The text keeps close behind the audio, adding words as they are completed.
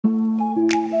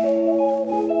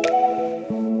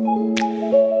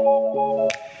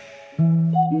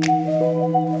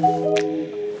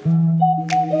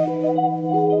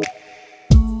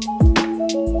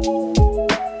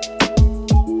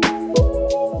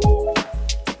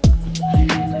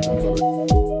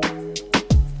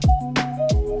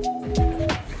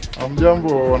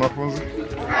Hamjambo wanafunzi?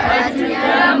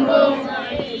 Hatujambo.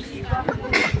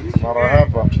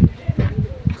 Marahaba.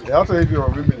 Hata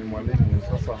hivyo mimi ni mwalimu,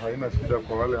 sasa haina shida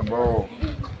kwa wale ambao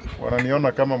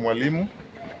wananiona kama mwalimu.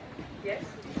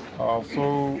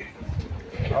 So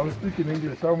I'll speak in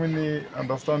English. How many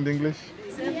understand English?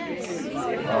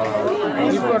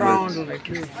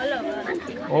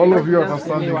 All of you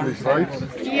understand English, right?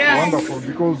 Yes. Wonderful,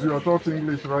 because you are taught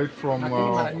English right from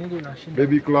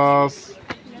baby class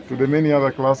to the many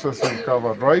other classes you've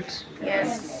covered, right?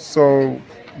 Yes. So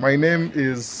my name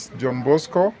is John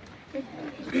Bosco.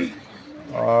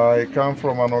 I come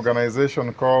from an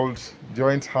organization called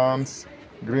Joint Hands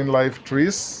Green Life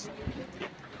Trees,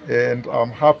 and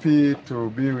I'm happy to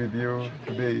be with you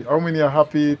today. How many are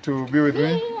happy to be with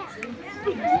me?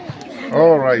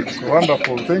 All right,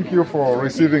 wonderful. Thank you for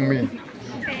receiving me.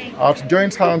 At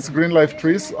Joint Hands Green Life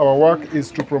Trees, our work is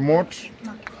to promote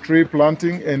tree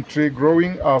planting and tree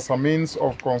growing as a means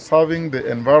of conserving the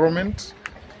environment.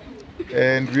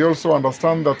 And we also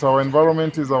understand that our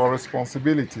environment is our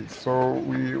responsibility. So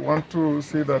we want to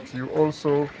see that you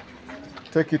also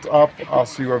take it up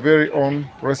as your very own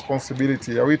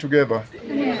responsibility. Are we together?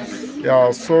 Yes.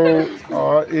 Yeah, so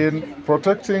in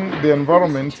protecting the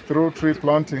environment through tree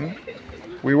planting,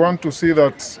 we want to see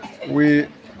that we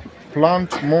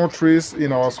plant more trees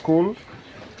in our school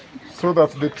so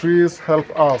that the trees help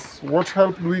us. What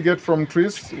help do we get from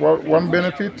trees? One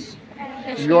benefit?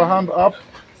 Your hand up.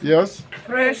 Yes?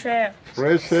 Fresh air.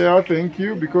 Fresh air, thank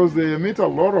you, because they emit a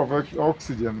lot of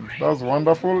oxygen. That's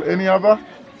wonderful. Any other?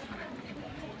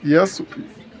 Yes?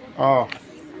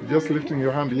 Just lifting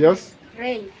your hand. Yes?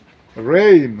 Rain.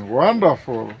 Rain,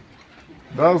 wonderful.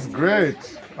 That's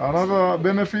great. Another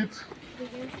benefit?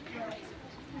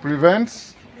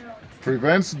 Prevents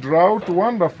drought,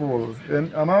 wonderful.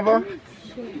 And another?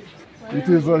 It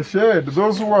is a shade.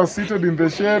 Those who are seated in the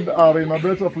shade are in a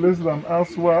better place than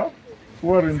us who are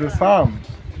in the sun.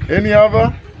 Any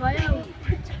other? Firewood.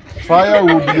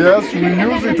 Firewood, yes, we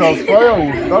use it as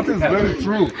firewood. That is very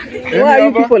true. Why are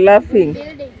you people laughing?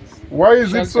 Why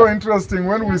is it so interesting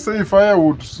when we say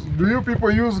firewood? Do you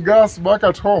people use gas back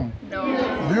at home?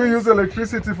 No. Do you use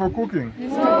electricity for cooking?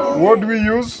 No. What do we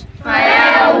use?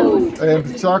 Firewood.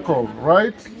 And charcoal,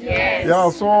 right? Yes. Yeah,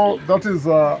 so that is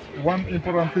one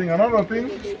important thing. Another thing?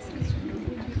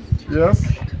 Yes?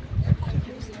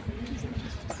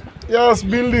 Yes,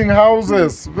 building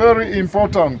houses, very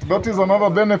important. That is another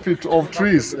benefit of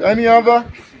trees. Any other?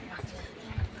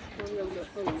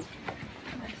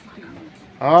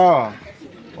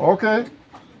 Okay.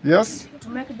 Yes? To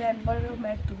make the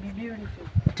environment to be beautiful.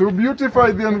 To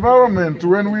beautify the environment.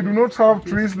 When we do not have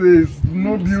trees, there is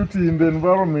no beauty in the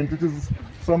environment. It is,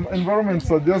 some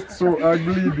environments are just so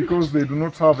ugly because they do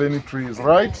not have any trees,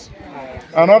 right?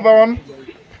 Another one?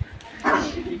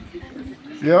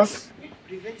 Yes?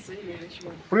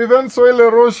 Prevent soil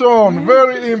erosion,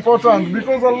 very important,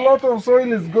 because a lot of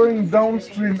soil is going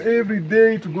downstream every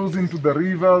day. It goes into the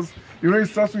rivers. You know, it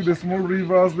starts with the small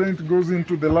rivers, then it goes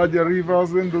into the larger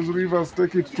rivers, then those rivers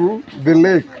take it to the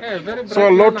lake. So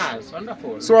a lot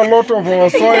of our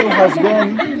soil has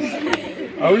gone.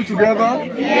 Are we together?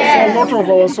 Yes. So a lot of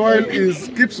our soil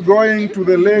keeps going to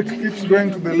the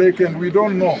lake, and we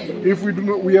don't know. If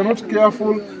we are not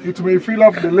careful, it may fill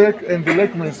up the lake, and the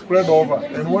lake may spread over.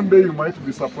 And one day you might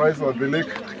be surprised that the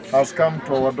lake has come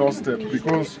to our doorstep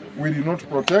because we did not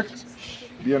protect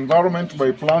the environment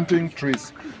by planting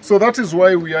trees. So that is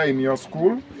why we are in your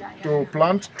school, to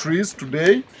plant trees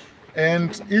today.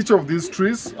 And each of these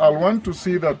trees, I want to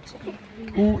see that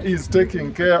who is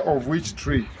taking care of which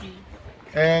tree.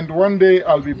 And one day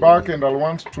I'll be back and I'll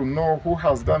want to know who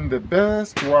has done the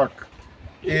best work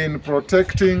in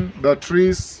protecting the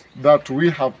trees that we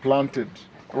have planted,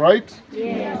 right?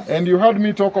 Yes. And you heard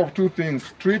me talk of two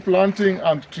things, tree planting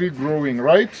and tree growing,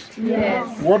 right?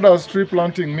 Yes. What does tree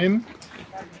planting mean?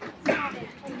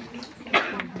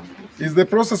 It's the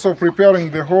process of preparing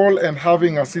the hole and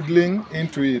having a seedling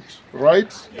into it,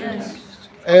 right? Yes.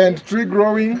 And tree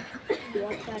growing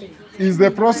is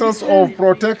the process of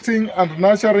protecting and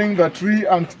nurturing the tree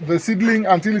and the seedling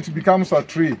until it becomes a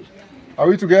tree. Are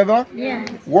we together? Yes.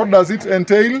 What does it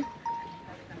entail?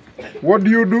 What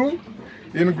do you do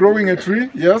in growing a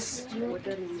tree? Yes?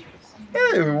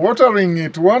 Hey, watering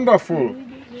it. Wonderful.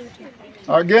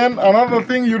 Again, another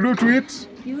thing you do to it?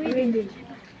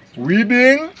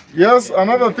 Weeding. Yes,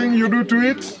 another thing you do to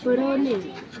it?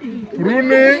 Pruning.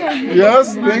 Pruning.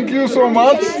 Yes, thank you so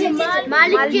much.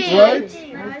 Right?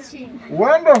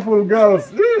 Wonderful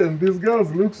girls. And these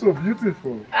girls look so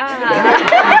beautiful.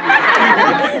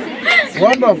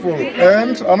 Wonderful.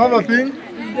 And another thing?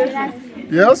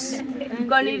 Yes? You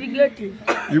can irrigate it.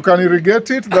 You can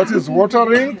irrigate it, that is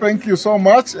watering. Thank you so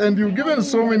much. And you've given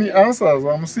so many answers.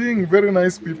 I'm seeing very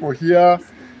nice people here.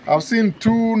 I've seen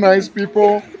two nice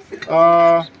people.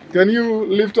 Can you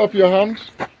lift up your hand?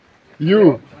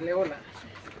 You.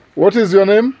 What is your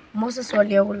name? Moses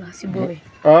Waliaula, Siboy.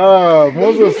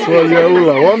 Moses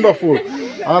Waliaula. Wonderful.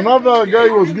 Another guy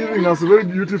was giving us very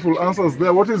beautiful answers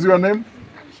there. What is your name?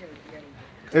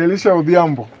 Elisha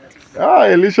Odhiambo.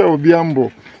 Elisha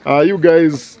Odhiambo. You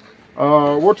guys,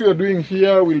 what we are doing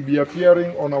here will be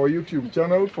appearing on our YouTube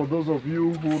channel. For those of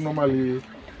you who normally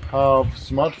have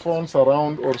smartphones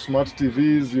around or smart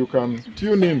TVs, you can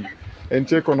tune in and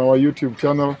check on our YouTube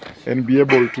channel and be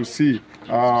able to see,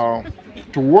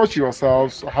 to watch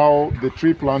yourselves how the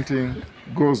tree planting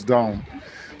goes down.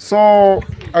 So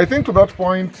I think to that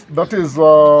point, that is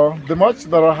the much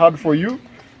that I had for you.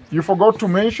 You forgot to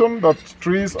mention that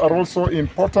trees are also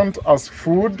important as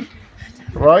food,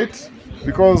 right?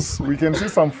 Because we can see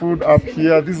some food up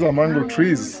here. These are mango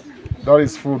trees. That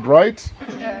is food, right?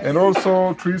 And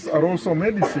also trees are also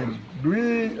medicine. Do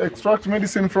we extract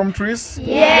medicine from trees?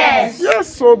 Yes. Yes,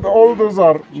 so all those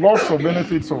are lots of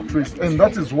benefits of trees. And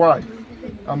that is why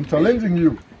I'm challenging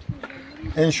you.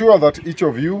 Ensure that each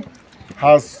of you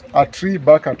has a tree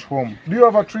back at home. Do you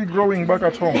have a tree growing back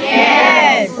at home?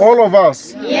 Yes. All of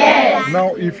us? Yes.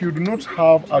 Now, if you do not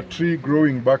have a tree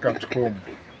growing back at home,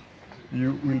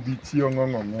 you will be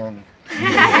tiongongongong.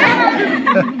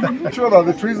 Ensure that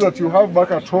the trees that you have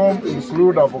back at home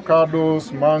include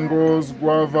avocados, mangoes,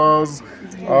 guavas,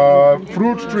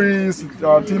 fruit trees,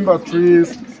 timber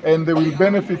trees, and they will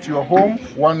benefit your home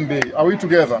one day. Are we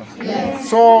together? Yes.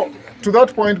 So, to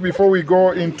that point, before we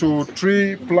go into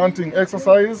tree planting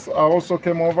exercise, I also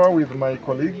came over with my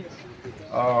colleague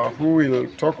who will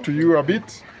talk to you a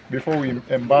bit before we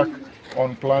embark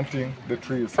on planting the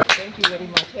trees. Thank you very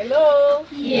much. Hello?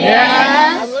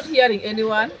 Yes. I'm not hearing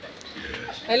anyone.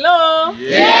 Hello?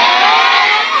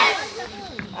 Yes.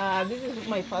 This is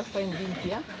my first time being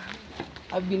here.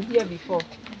 I've been here before.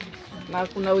 Na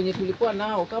kuna wenye tulikuwa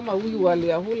nao kama huyu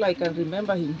Waliaula, I can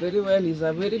remember him very well. He's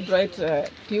a very bright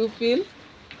pupil.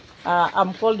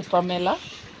 I'm called Pamela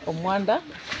Omwanda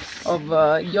of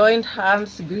Joint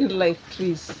Hands Green Life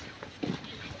Trees.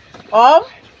 Of?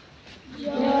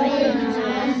 Joint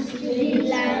Hands Green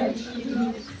Life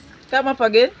Trees. Come up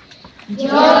again.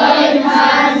 Joint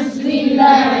Hands Green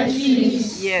Life Trees.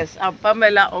 Yes, I'm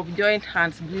Pamela of Joint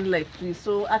Hands Green Life Trees.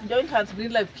 So at Joint Hands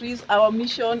Green Life Trees, our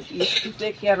mission is to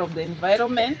take care of the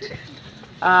environment,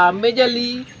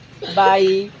 majorly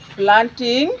by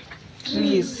planting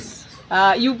trees.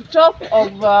 You've talked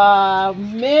of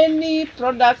many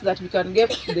products that we can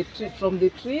get from the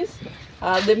trees,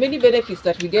 the many benefits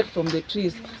that we get from the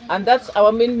trees, and that's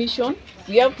our main mission.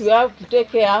 We have to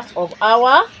take care of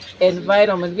our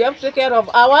environment. We have to take care of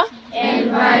our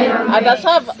environment. And as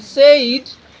I've said,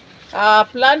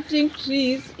 planting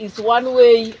trees is one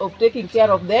way of taking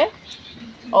care of the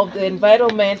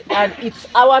environment, and it's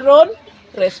our own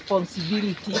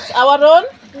responsibility. It's our own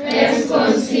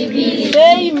responsibility.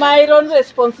 Say my own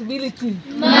responsibility.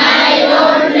 My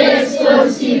own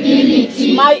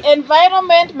responsibility. My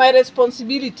environment, my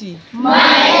responsibility.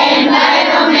 My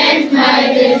environment,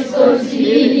 my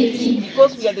responsibility.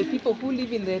 Because we are the people who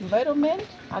live in the environment,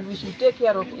 and we should take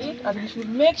care of it, and we should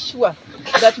make sure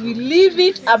that we leave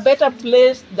it a better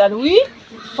place than we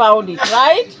found it,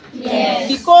 right? Yes.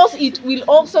 Because it will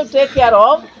also take care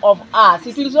of us.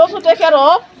 It will also take care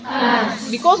of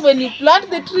us. Because when you plant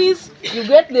the trees, you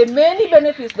get the many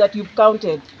benefits that you've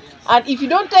counted. And if you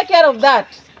don't take care of that,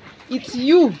 it's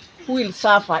you who will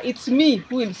suffer. It's me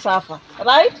who will suffer,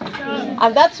 right?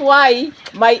 And that's why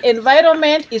my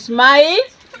environment is my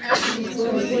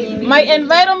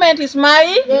environment is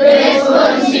my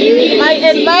responsibility. My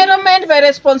environment, my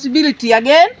responsibility.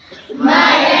 Again?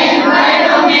 My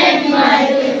environment, my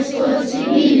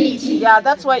responsibility. Yeah,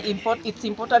 that's why it's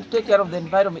important to take care of the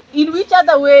environment. In which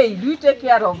other way do you take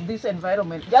care of this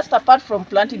environment, just apart from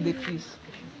planting the trees?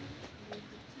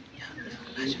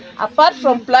 Apart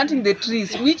from planting the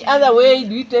trees, which other way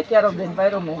do you take care of the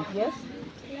environment? Yes?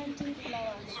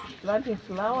 Planting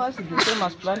flowers is the same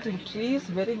as planting trees.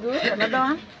 Very good. Another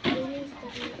one?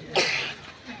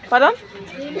 Pardon?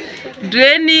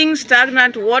 Draining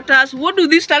stagnant waters. What do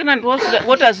these stagnant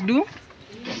waters do?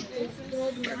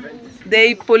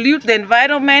 They pollute the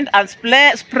environment and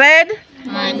spread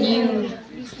Manure.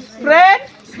 Spread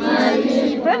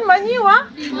manure?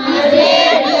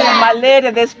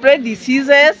 Malaria. They spread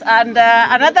diseases. And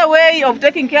another way of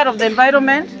taking care of the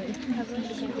environment?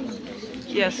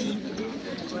 Yes.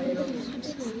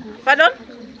 Pardon?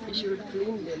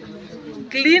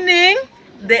 Cleaning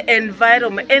the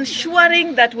environment,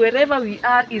 ensuring that wherever we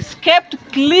are is kept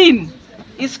clean.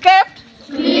 Is kept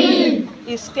clean.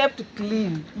 Is kept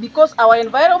clean. Because our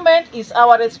environment is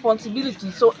our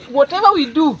responsibility. So whatever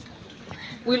we do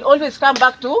will always come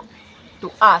back to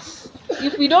us.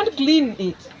 If we don't clean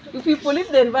it, if we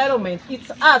pollute the environment,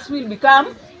 it's us who will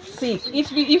become sick.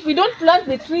 If we don't plant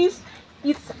the trees,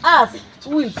 it's us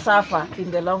who will suffer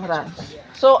in the long run.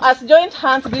 So as joint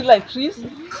hands Green Life Trees,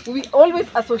 we always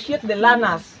associate the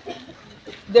learners,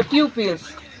 the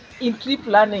pupils, in tree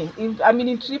planting.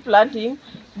 In tree planting,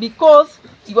 because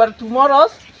you are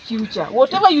tomorrow's future.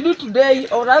 Whatever you do today,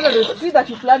 or rather the tree that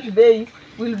you plant today,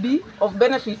 will be of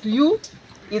benefit to you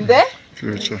in the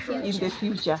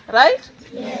future, right?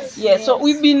 Yes. Yes. So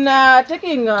we've been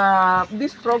taking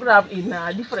this program in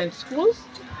different schools,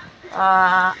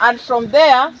 and from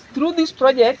there, through this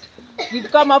project, we've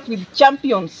come up with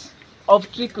champions of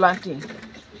tree planting.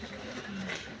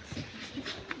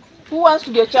 Who wants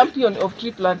to be a champion of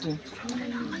tree planting?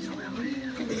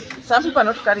 Some people are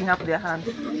not carrying up their hands,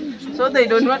 so they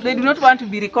do not want to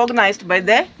be recognized by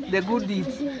the good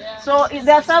deeds. So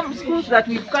there are some schools that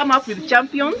we've come up with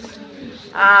champions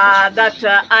that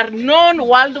are known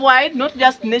worldwide, not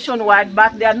just nationwide,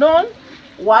 but they are known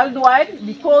worldwide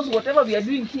because whatever we are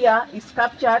doing here is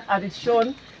captured and is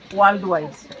shown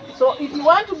worldwide. So if you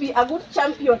want to be a good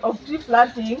champion of tree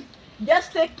planting,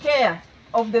 just take care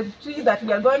of the tree that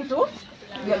we are going to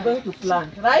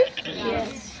plant, right?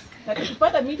 Yes. Na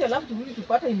tukipata miti alafu turudi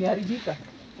tupata imeharibika.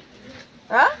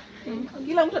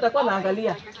 Kila mtu atakuwa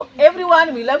anaangalia.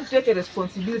 Everyone will have to take a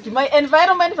responsibility. My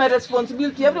environment, my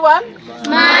responsibility. Everyone?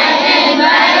 My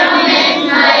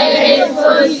environment, my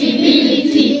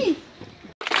responsibility.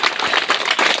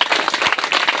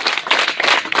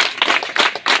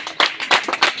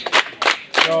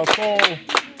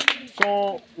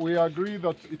 So we agree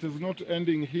that it is not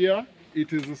ending here,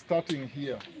 it is starting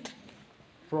here.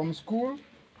 From school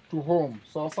to home.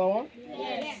 Sawa?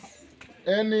 Yes.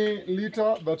 Any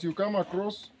litter that you come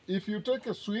across, if you take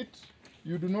a sweet,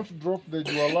 you do not drop the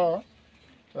juala,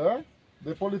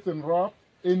 the polythene wrap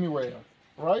anywhere,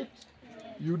 right?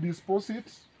 You dispose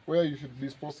it where you should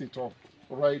dispose it of,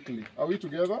 rightly. Are we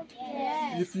together?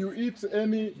 Yes. If you eat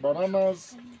any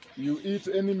bananas, you eat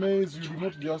any maize, you do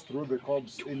not just throw the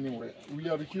cobs anywhere. We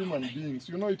are human beings.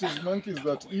 You know, it is monkeys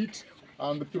that eat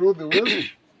and throw the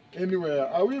waste anywhere.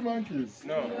 Are we monkeys?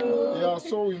 No. Yeah,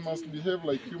 so we must behave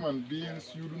like human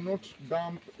beings. You do not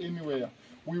dump anywhere.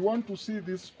 We want to see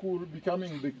this school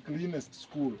becoming the cleanest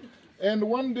school. And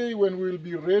one day when we'll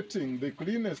be rating the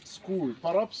cleanest school,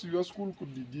 perhaps your school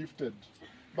could be gifted.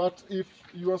 But if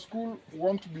your school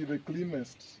won't be the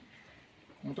cleanest,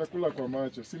 mutakula kwa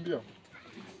macho, si ndio?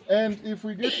 And if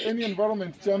we get any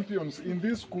environment champions in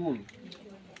this school,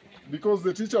 because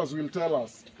the teachers will tell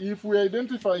us, if we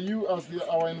identify you as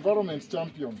our environment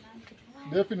champion,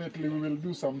 definitely we will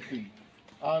do something.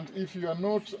 And if you are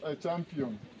not a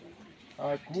champion,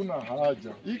 hakuna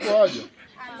haja. Iko haja?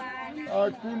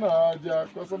 Hakuna haja,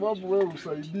 kwa sababu wewe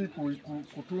usaidii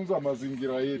kutunza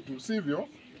mazingira yetu, sivyo?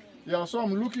 Yeah, so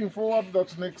I'm looking forward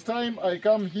that next time I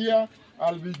come here,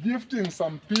 I'll be gifting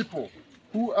some people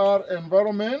who are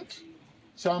environment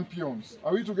champions.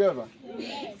 Are we together?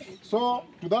 Yes. So,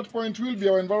 to that point, who will be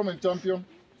our environment champion?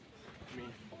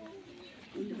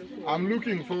 I'm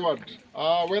looking forward.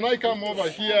 When I come over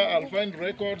here, I'll find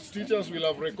records. Teachers will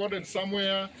have recorded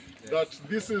somewhere that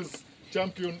this is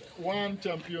champion 1,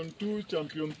 champion 2,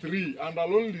 champion 3, and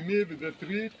I'll only need the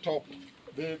 3 top,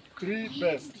 the 3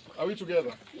 best. Are we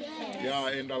together? Yes. Yeah,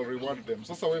 and I'll reward them.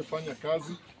 Sasa wewe fanya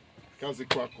kazi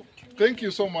kwako. Thank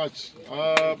you so much.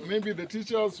 Maybe the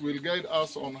teachers will guide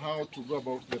us on how to go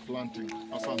about the planting.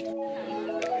 Asante.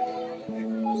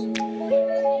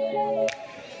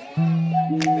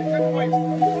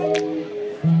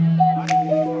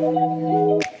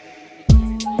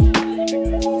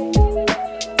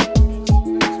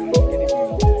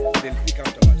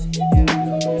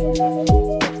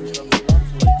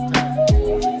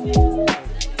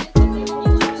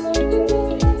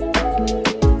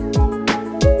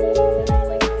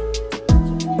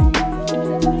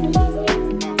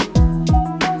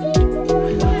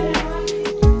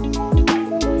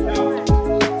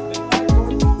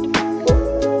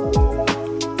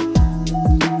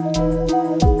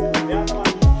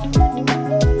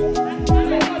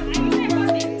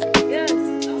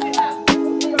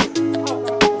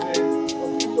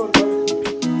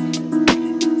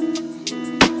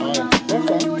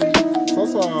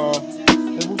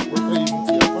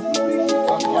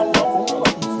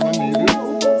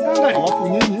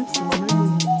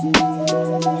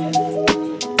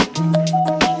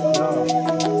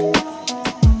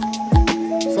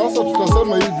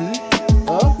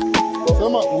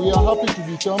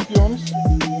 champions.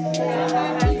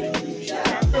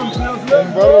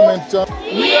 Environment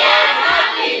champions. We are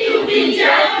happy to be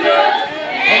champions.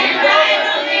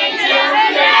 Environment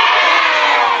champions.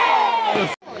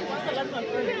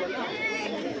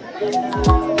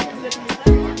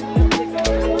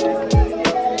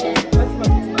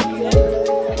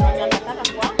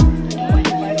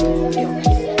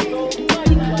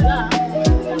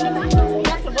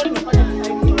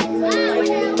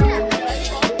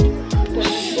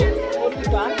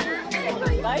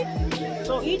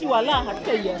 So each wala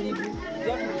hatujaribu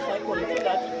just recycle so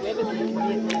that tuweze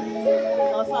kutumia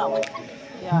tena. Sawa?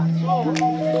 Yeah.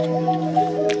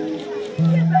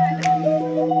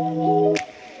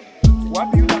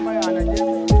 Wapi yule ambaye anajenga?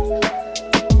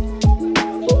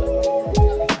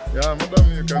 Yeah, madam,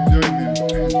 you can join me.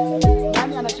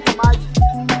 Nani anashika maji?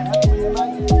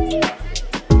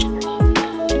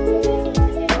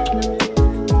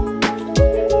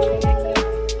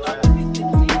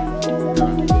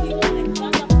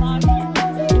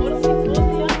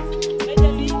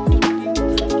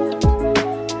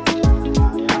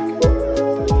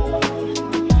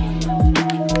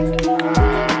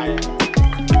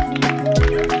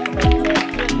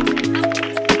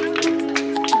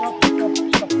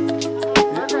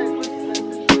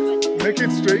 Make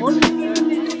it straight.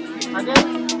 Again.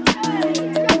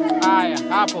 Haya,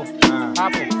 hapo.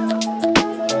 Hapo.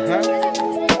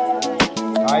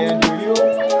 Haya ndio hiyo.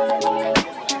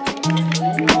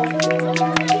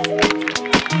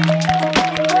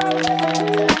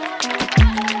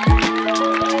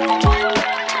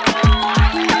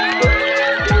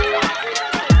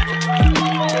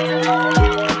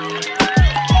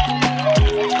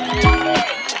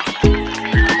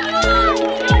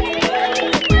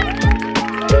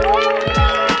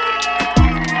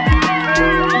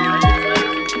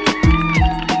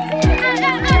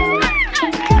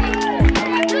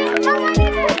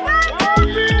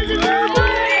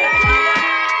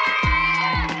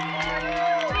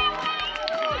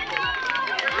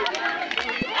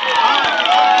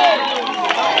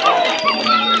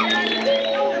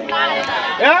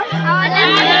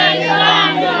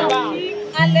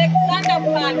 Alexander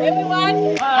Pan, everyone.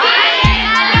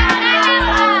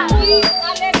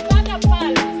 Alexander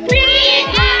Pan. King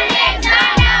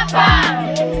Alexander Pan.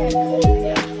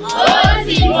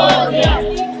 Osimoga.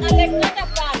 Alexander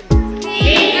Pan.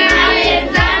 King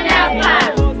Alexander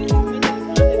Pan.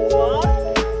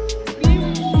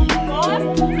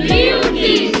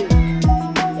 Beauty.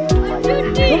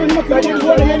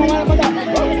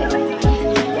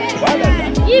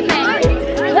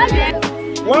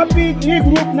 Wapi hii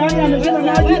group nani amesema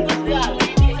maji?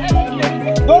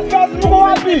 Those guys mko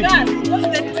wapi?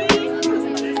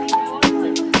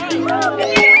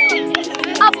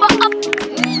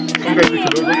 Songa hivi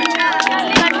kidogo.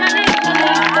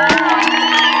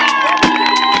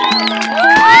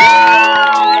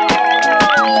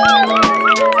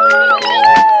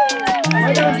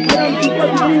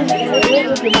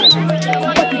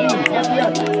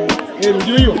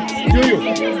 Ndio hiyo.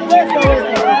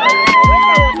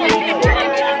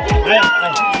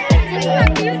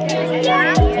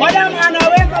 Madam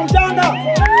anaweka mchanga.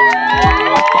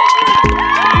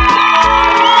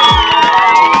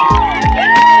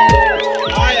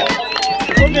 Haya.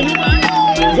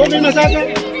 Songe nyuma sasa.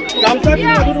 Kamsaki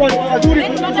watoto wazuri.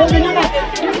 Songe nyuma.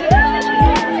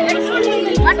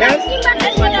 Yes.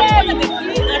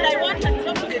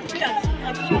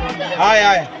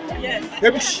 Haya. Yes.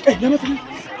 Hebu nyama sana.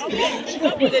 I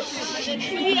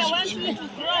want you to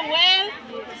grow well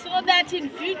so that in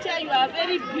future you are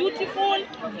very beautiful.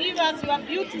 Give us your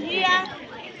beauty here.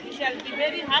 We shall be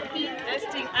very happy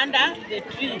resting under the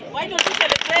tree. Why don't you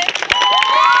celebrate?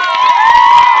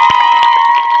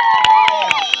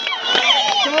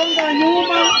 Songa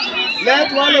nyuma.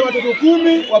 Let wale watoto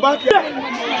 10 wabaki.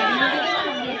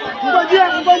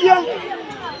 Ngojea.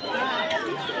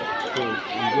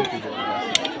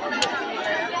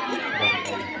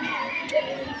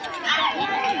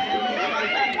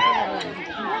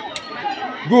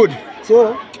 Good.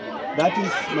 So that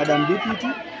is Madam Deputy.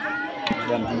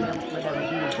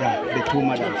 Yeah, the two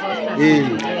madams.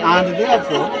 And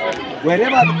therefore,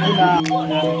 wherever you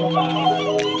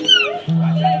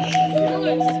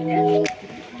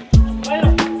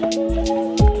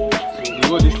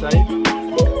go this side.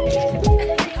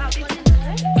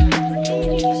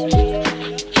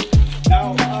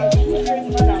 Now, as you said,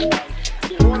 madam,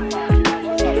 the whole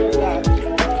part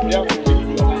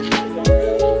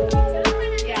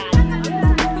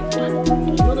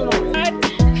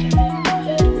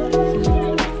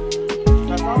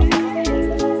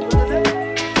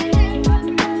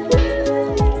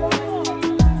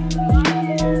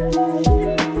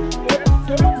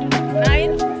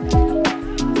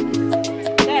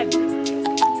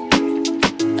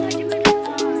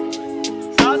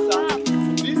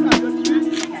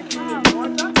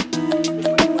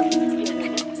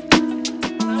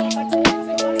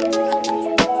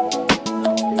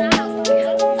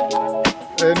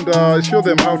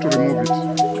show them how to remove it.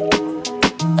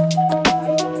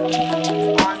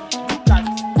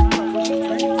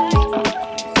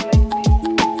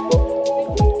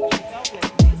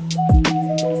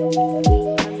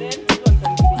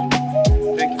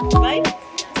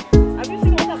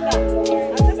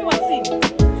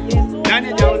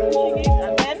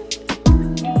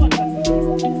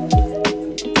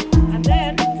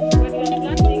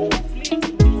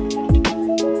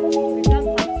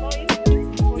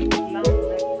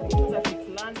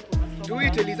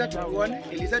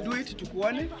 Eliza, do it,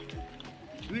 tukuone.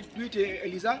 Do it,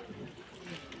 Eliza.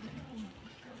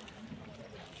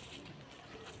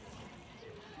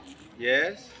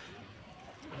 Yes.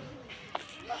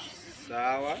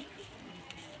 Sawa.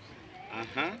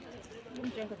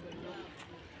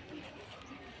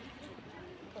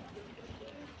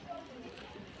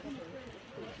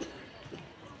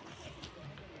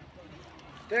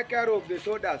 Take care of the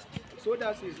sawdust.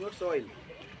 Sawdust is not soil.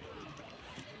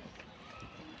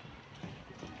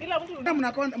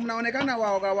 Mnaonekana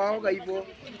waoga hivyo.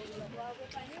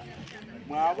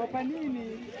 Mwaogopa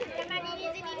nini?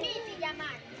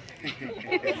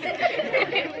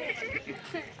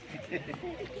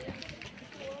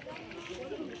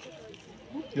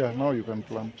 Yeah, now you can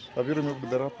plant. Have you removed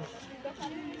the wrapper?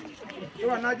 You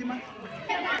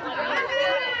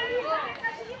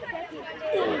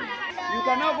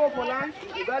can now go for lunch.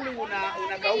 Ugali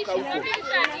unakauka huko.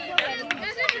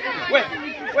 Wait.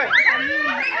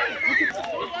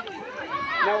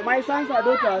 Now my sons and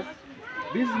daughters,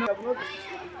 this is not put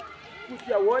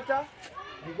your water.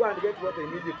 You go and get water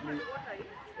immediately.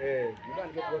 You go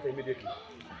and get water immediately.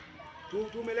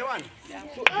 Tumelewana.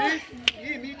 So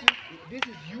this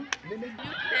is you.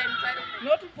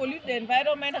 Not to pollute the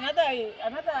environment. Another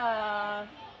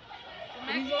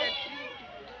reason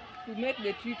to make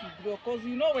the tree to grow, because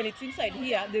you know when it's inside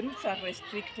here, the roots are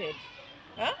restricted.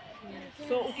 Huh?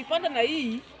 So ukipanda na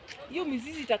hii, hiyo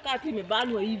mizizi itakaa tu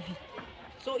imebanwa hivi.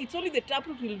 So it's only the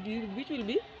taproot which will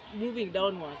be moving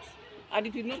downwards, and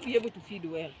it will not be able to feed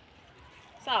well.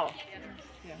 Sawa?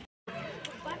 Yeah.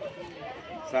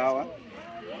 Sawa.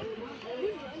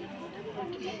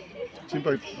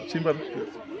 Chimba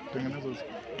tengeneza.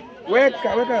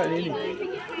 Weka nini?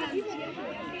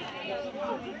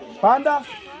 Panda.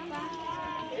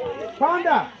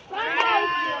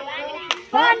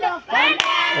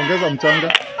 Ongeza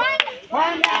mchanga.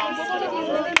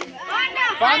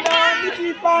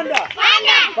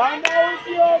 Panda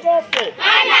usiogope.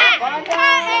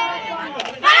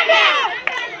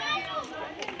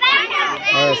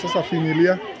 Sasa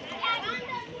finyilia.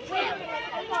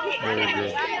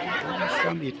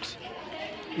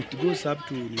 It goes up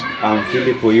to. I'm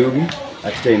Philip Oyugi,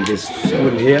 a teacher in this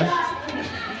school here,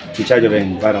 in charge of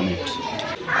environment.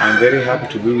 I'm very happy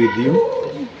to be with you,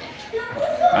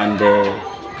 and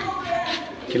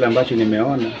kila ambacho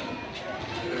nimeona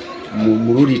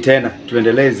mrudi tena,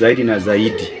 tuendelee zaidi na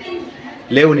zaidi.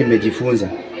 Leo nimejifunza,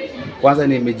 kwanza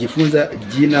nimejifunza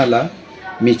jina la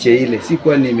miche ile,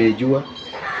 sikuwa nimejua.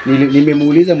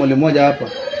 Nimemuuliza mwalimu mmoja hapa,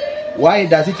 why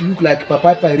does it look like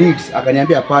papaya reeds?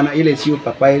 Akaniambia hapana, ile sio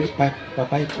papaya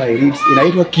reeds,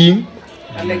 inaitwa King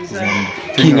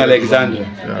Alexander.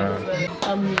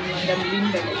 I'm Madam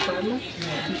Linda Mufala,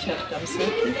 teacher at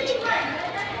Kamsaki.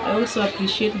 I also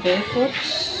appreciate the effort,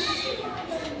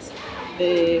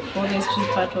 the forestry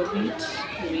part of it.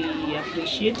 We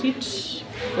appreciate it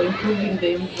for improving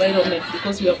the environment,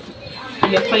 because we are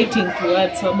fighting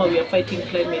towards we are fighting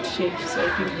climate change. So I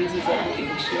think this is a good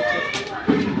initiative.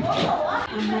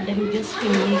 I'm Madam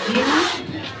Josephine Yegina.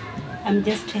 I'm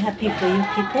just happy for you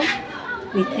people.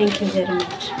 We thank you very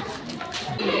much.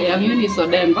 I'm Eunice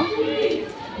Odemba.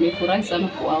 Nimefurahi sana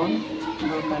kuwaona.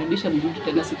 Nawakaribisha mrudi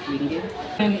tena siku nyingine.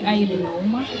 Aili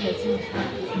nauma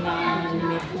na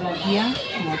nimefurahia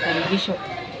nawakaribisha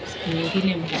siku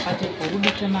nyingine mtapate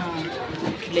kurudi tena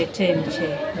tuletee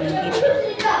mche nyingine.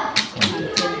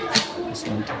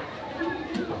 Asante.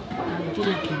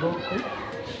 Jina Kiboko.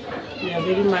 We are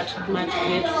very much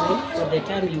grateful for the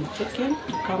time you've taken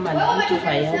to come and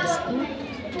beautify our school.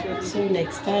 So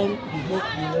next time we hope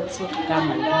you will also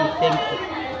come and do. Thank you.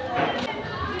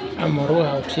 I'm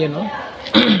Morua Otieno.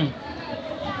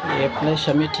 We are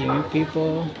pleasure meeting you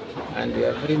people, and we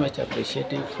are very much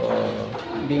appreciative for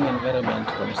being environment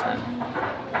concerned.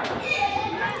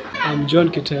 I'm John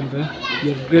Kitembe.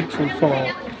 We are grateful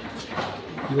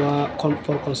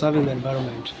for conserving the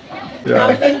environment.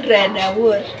 Yeah. Red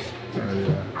award.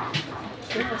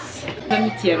 Yes.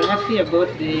 We are happy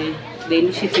about the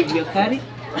initiative you carry.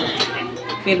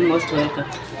 Feel most welcome.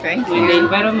 Thank you. When the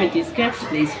environment is kept,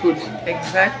 there is food.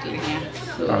 Exactly. Yeah.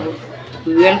 So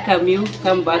we welcome you.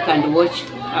 Come back and watch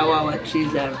how our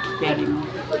trees are faring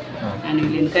on. And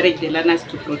we'll encourage the learners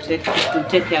to take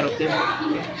care of them.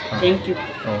 Thank you.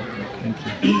 Oh,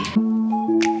 thank you.